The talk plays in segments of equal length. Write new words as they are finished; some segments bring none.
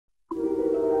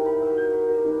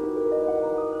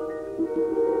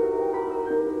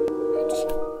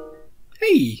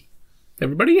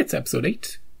Everybody, it's episode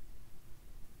 8.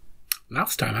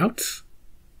 Last time out,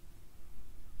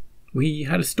 we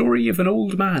had a story of an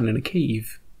old man in a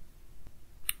cave.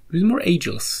 He was more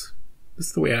ageless. This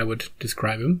is the way I would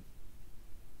describe him.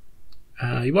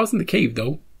 He was in the cave,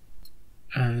 though,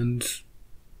 and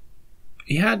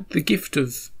he had the gift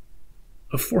of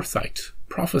foresight,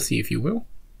 prophecy, if you will.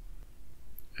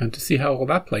 And to see how all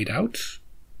that played out,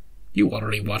 you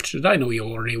already watched it. I know you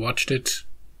already watched it.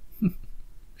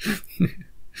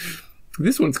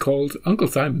 This one's called Uncle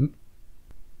Simon.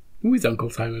 Who is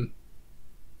Uncle Simon?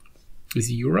 Is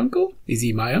he your uncle? Is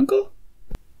he my uncle?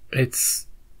 It's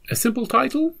a simple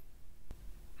title,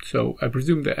 so I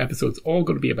presume the episode's all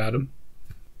going to be about him.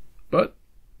 But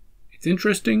it's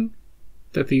interesting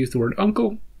that they use the word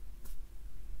uncle.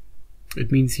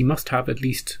 It means he must have at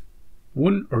least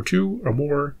 1 or 2 or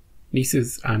more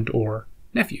nieces and or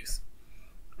nephews.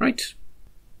 Right?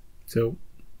 So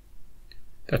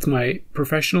that's my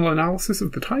professional analysis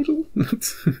of the title.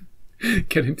 Let's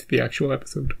get into the actual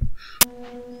episode.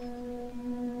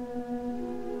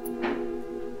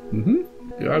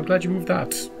 Yeah, I'm glad you moved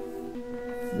that.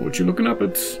 What you looking up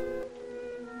at?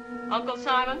 Uncle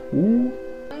Simon? Ooh.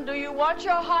 Do you want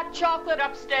your hot chocolate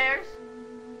upstairs?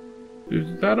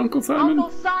 Is that Uncle Simon?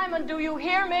 Uncle Simon, do you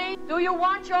hear me? Do you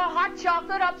want your hot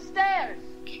chocolate upstairs?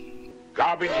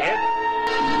 Garbage head.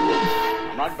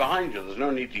 I'm right behind you. There's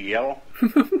no need to yell.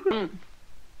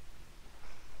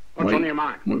 What's on your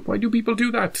mind? Why do people do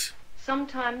that?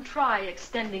 Sometime try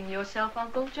extending yourself,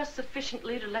 Uncle, just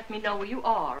sufficiently to let me know where you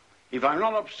are. If I'm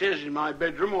not upstairs in my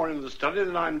bedroom or in the study,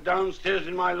 then I'm downstairs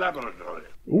in my laboratory.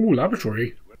 Ooh,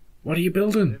 laboratory. What are you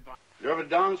building? You ever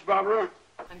dance, Barbara?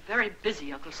 I'm very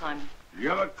busy, Uncle Simon.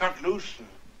 You ever cut loose?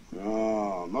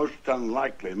 Oh, most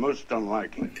unlikely, most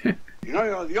unlikely. You know,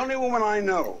 you're the only woman I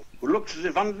know who looks as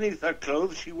if underneath her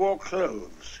clothes she wore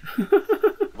clothes.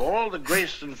 All the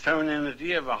grace and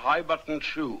femininity of a high-buttoned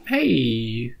shoe.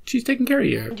 Hey, she's taking care of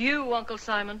you. And you, Uncle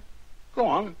Simon? Go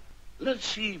on. Let's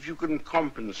see if you can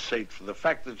compensate for the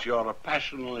fact that you're a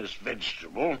passionless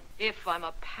vegetable. If I'm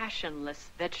a passionless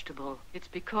vegetable, it's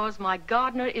because my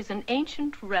gardener is an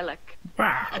ancient relic.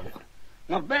 Wow.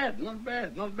 Not bad, not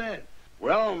bad, not bad.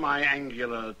 Well, my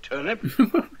angular turnip,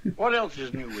 what else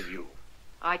is new with you?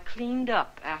 I cleaned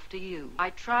up after you. I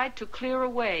tried to clear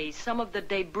away some of the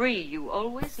debris you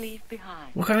always leave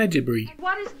behind. What kind of debris?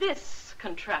 What is this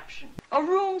contraption? A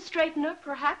room straightener,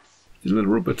 perhaps? It's a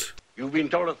little robot. You've been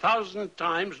told 1,000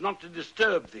 times not to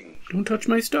disturb things. Don't touch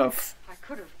my stuff. I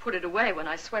could have put it away when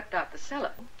I swept out the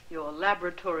cellar. Your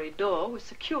laboratory door was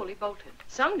securely bolted.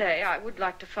 Someday I would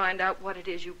like to find out what it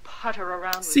is you putter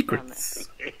around with. Secrets.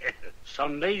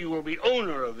 Someday you will be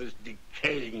owner of this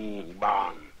decaying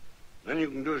barn. Then you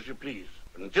can do as you please.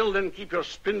 But until then, keep your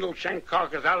spindle shank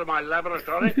carcass out of my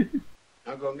laboratory.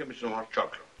 Now go and get me some hot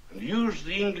chocolate. And use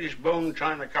the English bone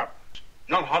china cup.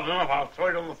 Not hot enough, I'll throw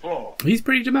it on the floor. He's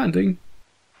pretty demanding.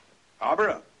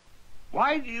 Barbara,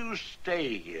 why do you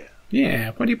stay here?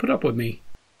 Yeah, why do you put up with me?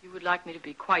 You would like me to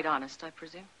be quite honest, I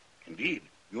presume? Indeed.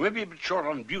 You may be a bit short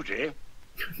on beauty.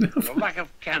 Your lack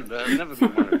of candor has never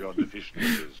been one of your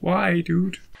deficiencies. Why,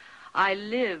 dude? I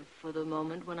live for the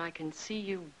moment when I can see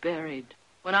you buried.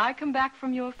 When I come back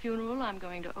from your funeral, I'm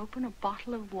going to open a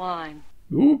bottle of wine.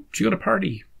 Ooh, she got a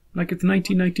party. Like it's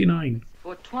 1999.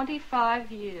 For 25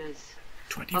 years.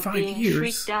 25 of being years?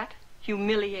 shrieked at,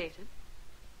 humiliated,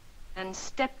 and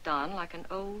stepped on like an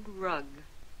old rug.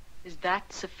 Is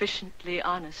that sufficiently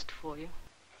honest for you?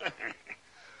 But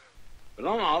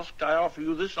unasked, I offer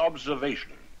you this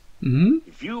observation.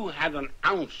 If you had an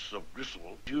ounce of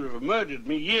gristle, you'd have murdered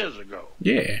me years ago.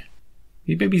 Yeah.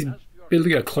 Maybe he's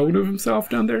building a clone of himself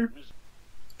down there.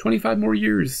 25 more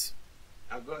years.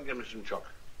 Now go and get me some chocolate.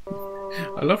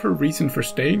 I love her reason for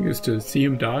staying is to see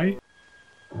him die.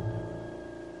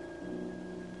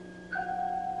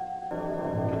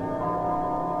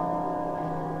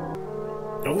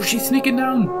 Oh, she's sneaking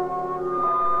down.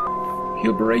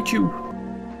 He'll berate you.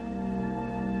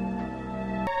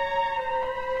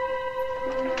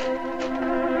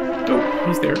 Oh,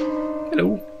 he's there.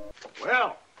 Hello.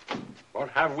 Well, what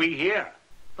have we here?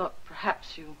 But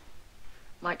perhaps you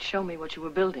might show me what you were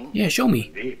building. Yeah, show me.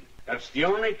 Indeed. That's the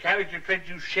only character trait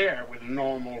you share with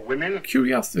normal women.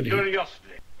 Curiosity.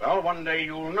 Curiosity. Well, one day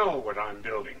you'll know what I'm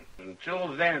building.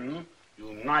 Until then,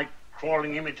 you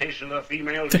night-crawling imitation of the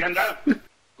female gender,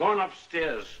 go on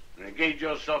upstairs and engage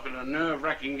yourself in a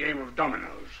nerve-wracking game of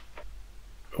dominoes.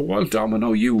 Oh, I'll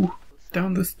domino you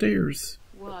down the stairs.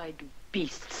 Why do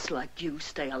beasts like you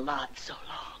stay alive so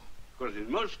long? Because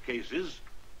in most cases,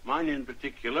 mine in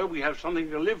particular, we have something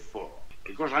to live for.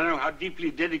 Because I know how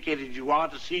deeply dedicated you are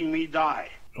to seeing me die.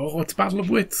 Oh, it's a battle of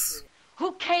wits.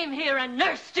 who came here and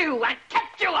nursed you and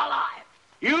kept you alive.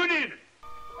 You did.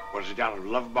 Was it out of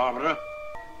love, Barbara?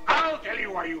 I'll tell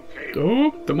you why you came.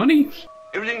 Oh, the money.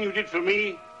 Everything you did for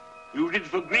me, you did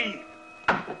for greed.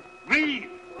 Greed.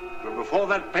 But before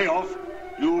that payoff,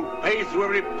 you'll pay through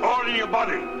every pore in your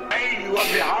body. Pay you on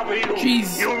behalf of you.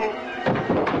 Jeez. You.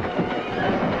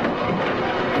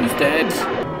 He's dead.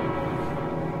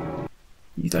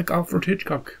 He's like Alfred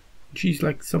Hitchcock. She's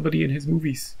like somebody in his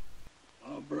movies.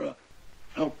 Barbara,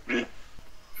 help me.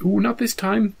 Ooh, not this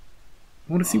time.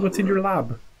 I want to see what's in your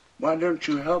lab. Why don't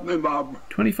you help me, Barbara?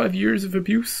 25 years of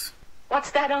abuse.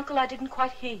 What's that, Uncle? I didn't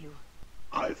quite hear you.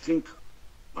 I think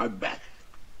my back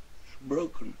is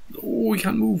broken. Oh, he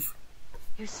can't move.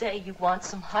 You say you want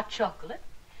some hot chocolate?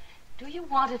 Do you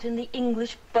want it in the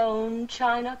English bone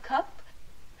china cup?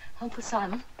 Uncle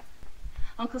Simon?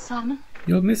 Uncle Simon?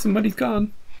 You'll miss him when he's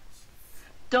gone.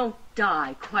 Don't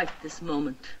die quite this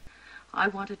moment. I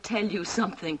want to tell you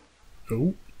something.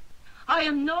 Oh. I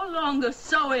am no longer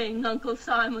sewing, Uncle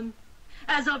Simon.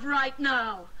 As of right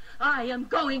now, I am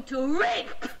going to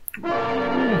rape.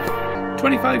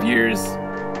 25 years.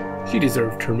 She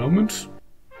deserved her moment.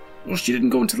 Well, she didn't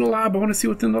go into the lab. I want to see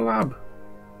what's in the lab.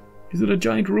 Is it a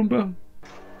giant Roomba?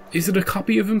 Is it a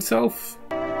copy of himself?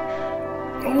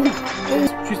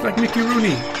 Oh, she's like Mickey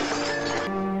Rooney.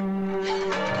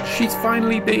 She's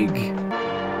finally big.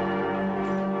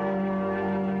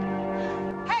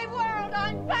 Hey world,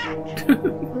 I'm back!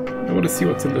 I want to see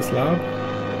what's in this lab.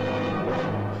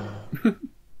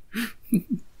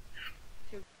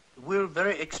 The will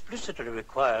very explicitly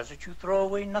requires that you throw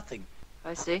away nothing.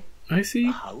 I see. I see.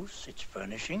 The house, its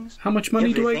furnishings. How much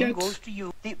money do I everything get? goes to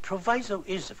you. The proviso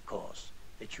is, of course,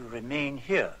 that you remain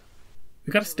here.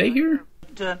 We gotta stay here?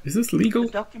 But, Is this legal?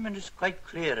 the document is quite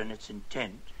clear in its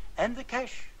intent, and the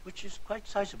cash, which is quite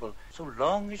sizable, so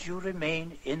long as you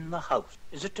remain in the house.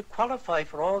 Is it to qualify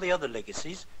for all the other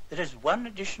legacies? There is one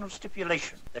additional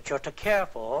stipulation, that you're to care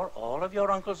for all of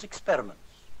your uncle's experiments.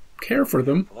 Care for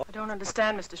them? I don't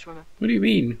understand, Mr. Schwimmer. What do you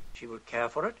mean? She will care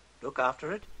for it, look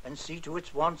after it, and see to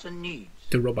its wants and needs.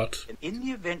 The robot. In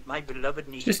the event my beloved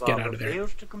niece Just get Barbara out of there.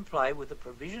 fails to comply with the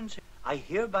provisions, I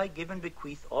hereby give and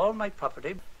bequeath all my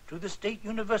property to the State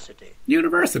University.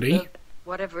 University?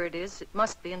 Whatever it is, it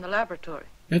must be in the laboratory.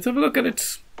 Let's have a look at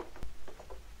it.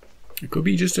 It could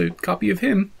be just a copy of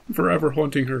him forever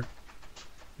haunting her.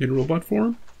 In robot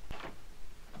form?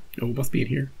 Oh, it must be in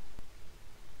here.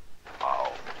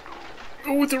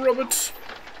 Oh, it's a robot.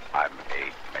 I'm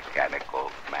a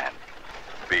mechanical man.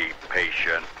 Be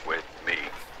patient with me.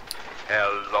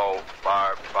 Hello,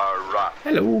 Barbara.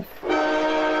 Hello.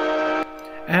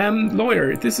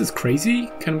 Lawyer, this is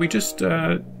crazy. Can we just,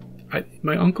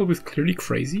 my uncle was clearly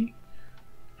crazy.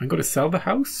 I'm going to sell the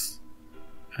house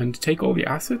and take all the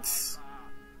assets.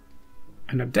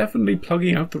 And I'm definitely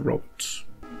plugging out the robot.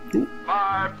 Ooh.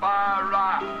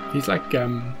 Barbara. He's like,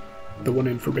 the one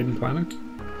in Forbidden Planet.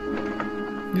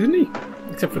 Isn't he?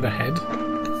 Except for the head.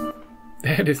 The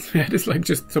head is like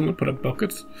just someone put a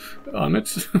bucket on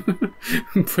it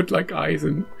and put like eyes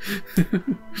and...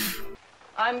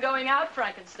 I'm going out,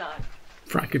 Frankenstein.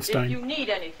 Frankenstein. If you need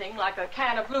anything, like a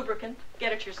can of lubricant,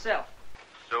 get it yourself.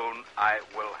 Soon I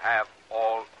will have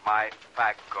all my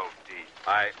faculties.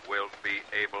 I will be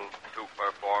able to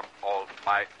perform all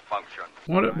my functions.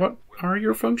 What are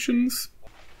your functions?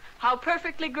 How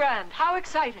perfectly grand. How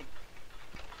exciting.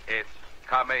 It's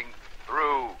coming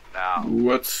through now.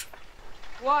 What's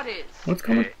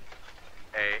coming?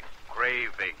 A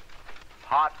craving.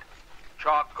 Hot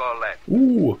chocolate.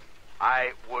 Ooh,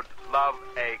 I would love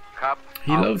a cup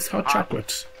he of loves hot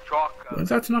chocolate. chocolate. Well,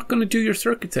 that's not going to do your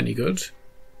circuits any good. Do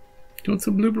you want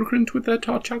some lubricant with that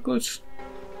hot chocolate?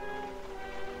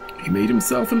 He made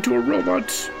himself into a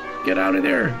robot. Get out of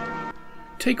there.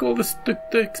 Take all the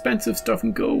expensive stuff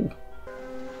and go.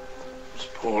 Miss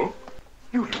Paul,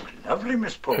 you look lovely,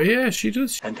 Miss Paul. Oh, yeah, she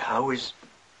does. And how is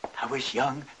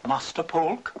young Master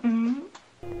Polk?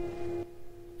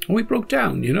 Oh, he broke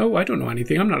down, you know? I don't know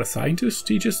anything. I'm not a scientist.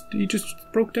 He just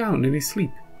broke down in his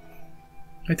sleep.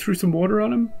 I threw some water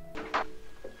on him.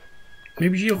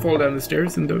 Maybe she'll fall down the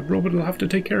stairs and the robot will have to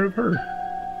take care of her.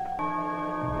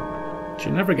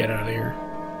 She'll never get out of here.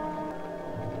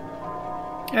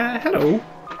 Hello.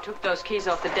 You took those keys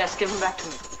off the desk. Give them back to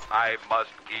me. I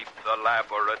must keep the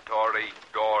laboratory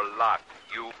door locked.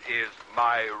 You is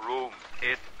my room.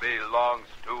 It belongs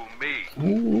to me.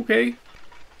 Oh, okay.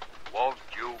 Won't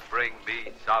you bring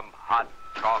me some hot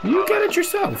chocolate? You get it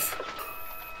yourself.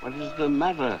 What is the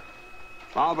matter?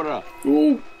 Barbara,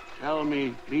 Oh, tell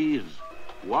me, please.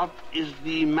 What is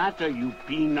the matter, you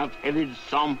peanut-headed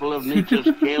sample of nature's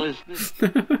carelessness?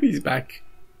 he's back.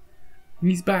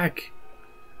 He's back.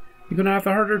 You're gonna have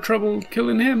the harder trouble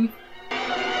killing him.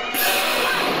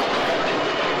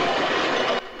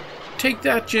 Take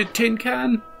that, you tin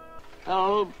can!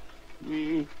 Help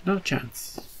me. No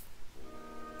chance.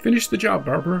 Finish the job,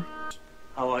 Barbara.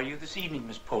 How are you this evening,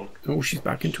 Miss Polk? Oh, she's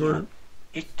back into her...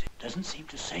 It doesn't seem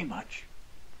to say much.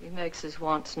 He makes his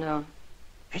wants known.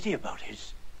 Pity about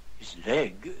his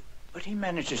leg, but he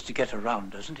manages to get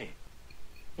around, doesn't he?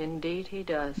 Indeed he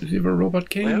does. Does he have a robot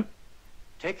cane? Well,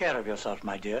 take care of yourself,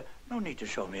 my dear. No need to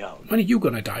show me out. When are you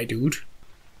gonna die, dude?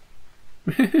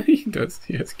 He does.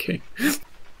 He has a cane.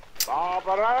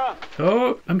 Barbara?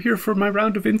 Oh, I'm here for my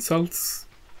round of insults.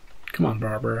 Come on,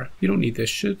 Barbara. You don't need this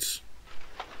shit.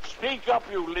 Speak up,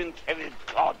 you lint-headed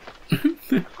clod.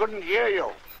 I couldn't hear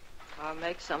you. I'll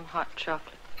make some hot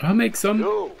chocolate. I'll make some.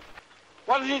 You.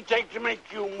 What does it take to make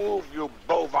you move, you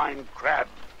bovine crab?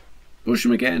 Push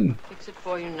him again. Fix it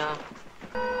for you now.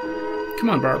 Come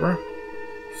on, Barbara.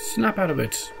 Snap out of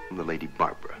it. The Lady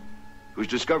Barbara, who's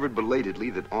discovered belatedly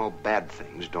that all bad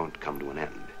things don't come to an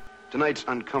end. Tonight's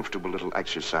uncomfortable little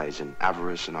exercise in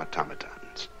avarice and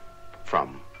automatons.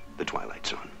 From the Twilight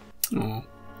Zone. Oh,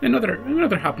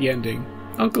 another happy ending.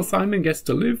 Uncle Simon gets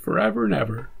to live forever and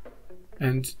ever.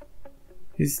 And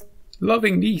his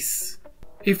loving niece,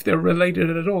 if they're related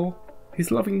at all,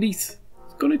 his loving niece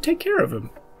is going to take care of him.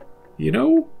 You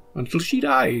know, until she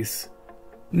dies.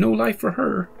 No life for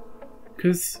her.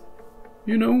 Because,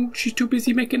 you know, she's too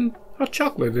busy making hot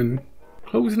chocolate and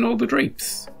closing all the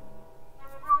drapes.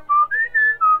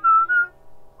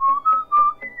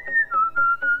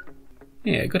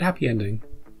 Yeah, good happy ending.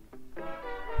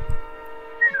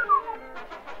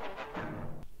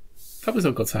 That was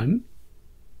Uncle Simon.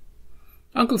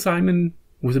 Uncle Simon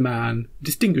was a man, a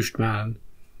distinguished man,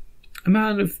 a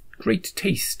man of great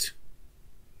taste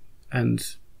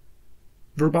and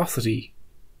verbosity.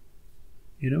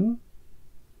 You know?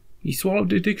 He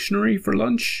swallowed a dictionary for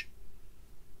lunch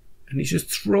and he's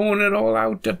just throwing it all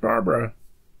out at Barbara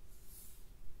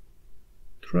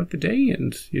throughout the day,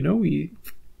 and, you know,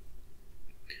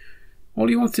 all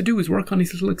he wants to do is work on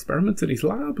his little experiments in his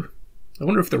lab. I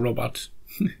wonder if the robot's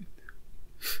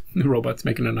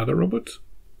making another robot,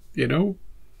 you know,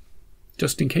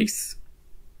 just in case.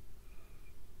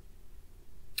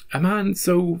 A man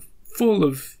so full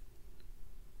of,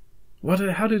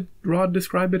 how did Rod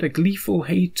describe it? A gleeful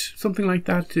hate, something like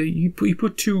that. He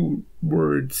put two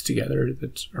words together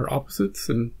that are opposites,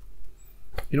 and,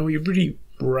 you know, he really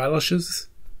relishes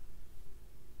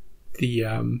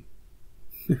the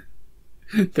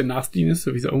the nastiness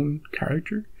of his own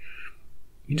character.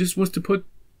 He just wants to put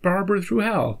Barbara through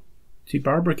hell. See,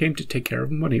 Barbara came to take care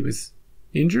of him when he was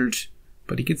injured,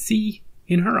 but he could see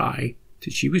in her eye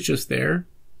that she was just there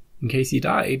in case he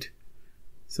died.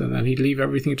 So then he'd leave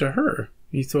everything to her.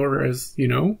 He saw her as, you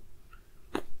know,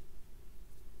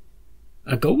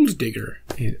 a gold digger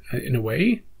in a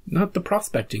way. Not the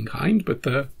prospecting kind, but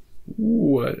the,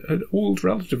 an old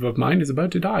relative of mine is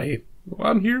about to die.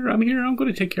 Well, I'm here, I'm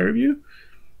going to take care of you.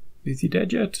 Is he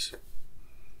dead yet?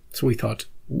 So we thought,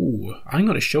 I'm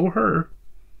going to show her.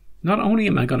 Not only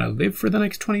am I going to live for the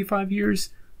next 25 years,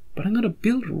 but I'm going to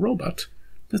build a robot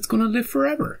that's going to live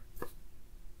forever.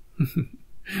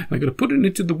 I'm going to put it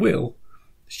into the will.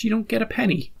 She don't get a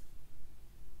penny.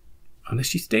 Unless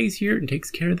she stays here and takes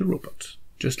care of the robot.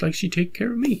 Just like she take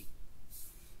care of me.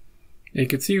 And you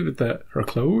can see with her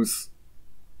clothes.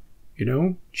 You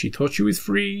know, she thought she was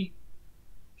free.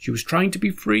 She was trying to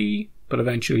be free, but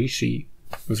eventually she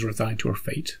was resigned to her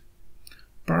fate.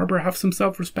 Barbara, have some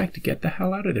self-respect to get the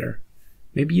hell out of there.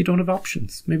 Maybe you don't have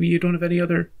options. Maybe you don't have any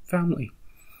other family.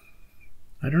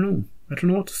 I don't know. I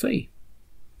don't know what to say.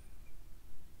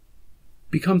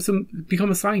 Become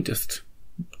a scientist.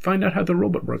 Find out how the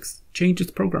robot works. Change its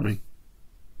programming.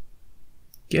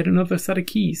 Get another set of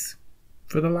keys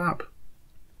for the lab.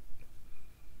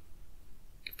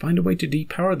 Find a way to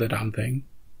depower the damn thing.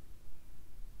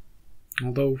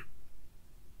 Although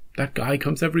that guy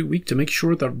comes every week to make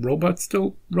sure the robot's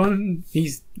still running.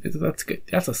 That's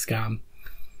a scam.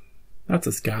 That's a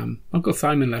scam. Uncle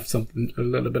Simon left a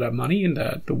little bit of money in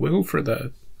the will for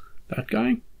that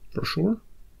guy, for sure.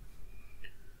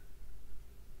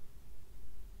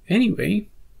 Anyway,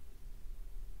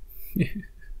 the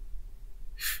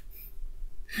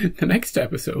next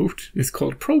episode is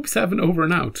called Probe 7 Over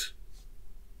and Out.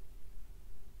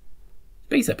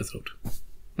 Space episode,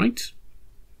 right?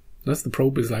 Unless the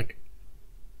probe is like,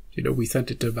 you know, we sent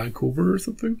it to Vancouver or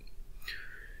something.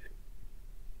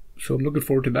 So I'm looking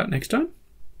forward to that next time.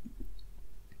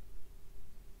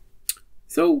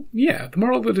 So, yeah, the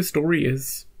moral of the story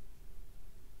is,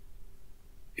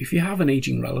 if you have an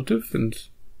aging relative and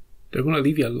they're going to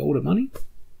leave you a load of money,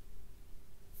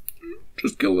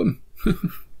 Just kill them.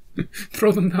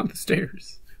 Throw them down the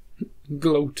stairs.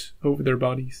 Gloat over their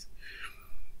bodies.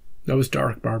 That was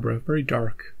dark, Barbara. Very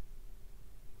dark.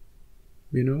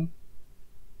 You know?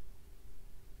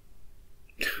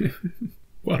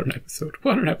 What an episode.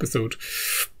 What an episode.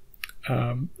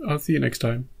 I'll see you next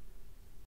time.